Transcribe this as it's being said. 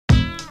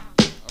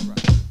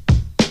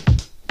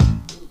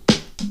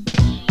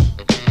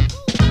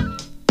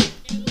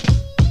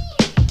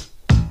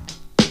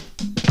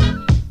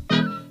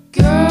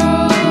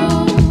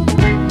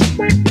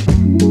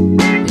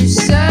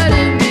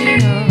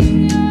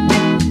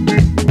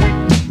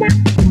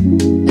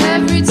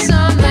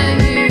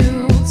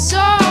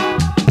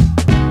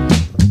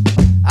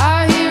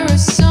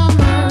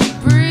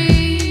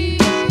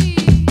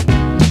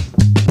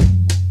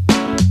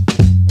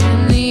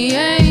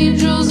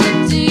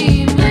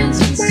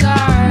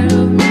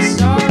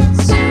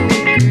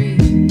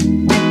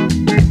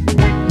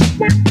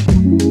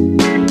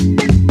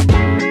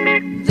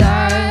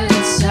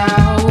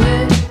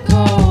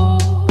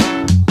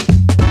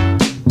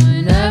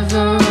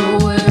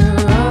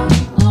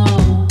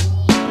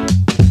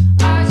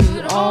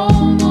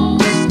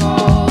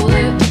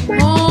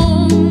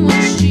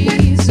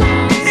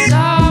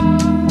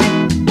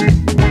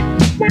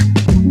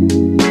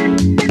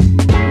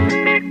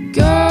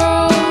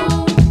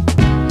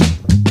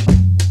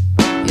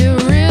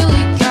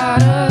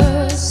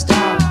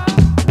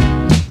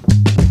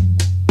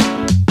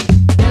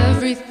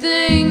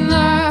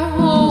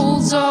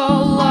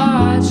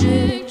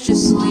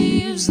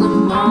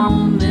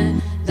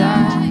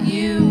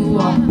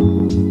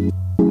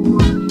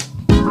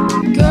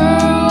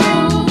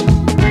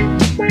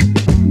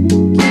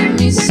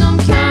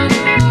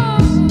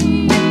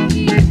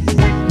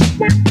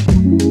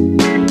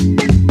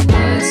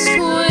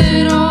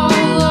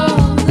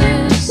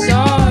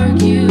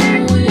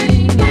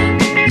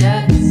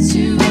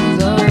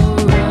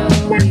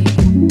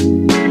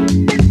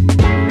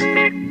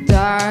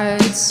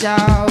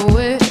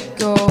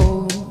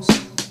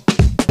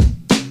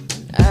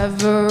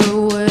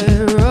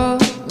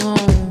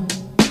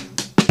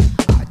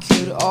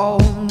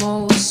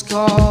almost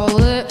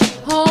call it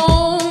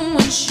home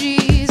when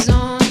she's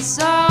on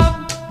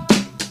top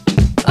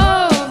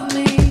of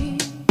me.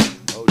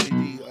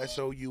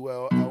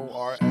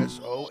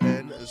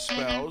 ODDSOULLORSON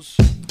spells.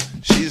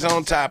 She's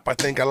on top, I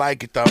think I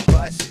like it though.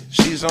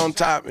 She's on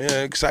top,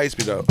 yeah, excites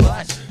me though.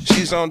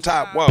 She's on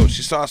top, whoa,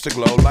 she starts to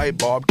glow. Light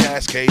bulb,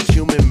 cascades,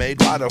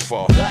 human-made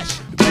waterfall.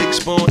 Big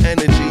spoon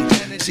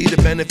energy, see the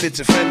benefits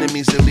of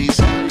enemies at least.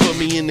 Put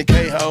me in the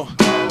K-Ho,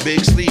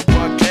 big sleep,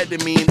 walk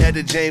ketamine.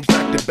 Etta James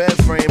knocked the bed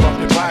frame off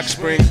the box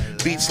spring.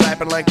 Beat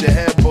slapping like the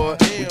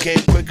headboard. We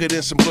came quicker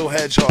than some blue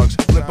hedgehogs.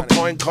 Flip a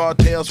coin, call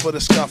tails for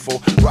the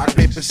scuffle. Rock,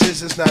 paper,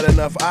 scissors, not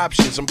enough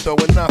options. I'm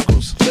throwing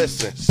knuckles.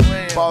 Listen,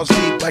 balls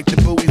deep like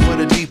the buoy for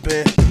the deep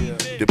end.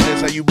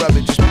 Depends how you rub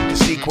it, just pick the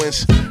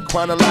sequence.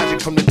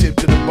 Chronologic from the tip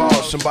to the ball.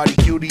 Somebody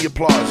cue the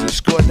applause and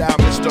score down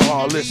Mr.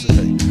 Hall.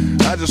 Listen,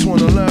 I just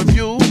wanna love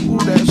you,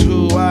 that's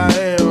who I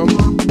am.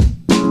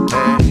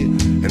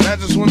 And I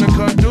just wanna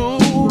cuddle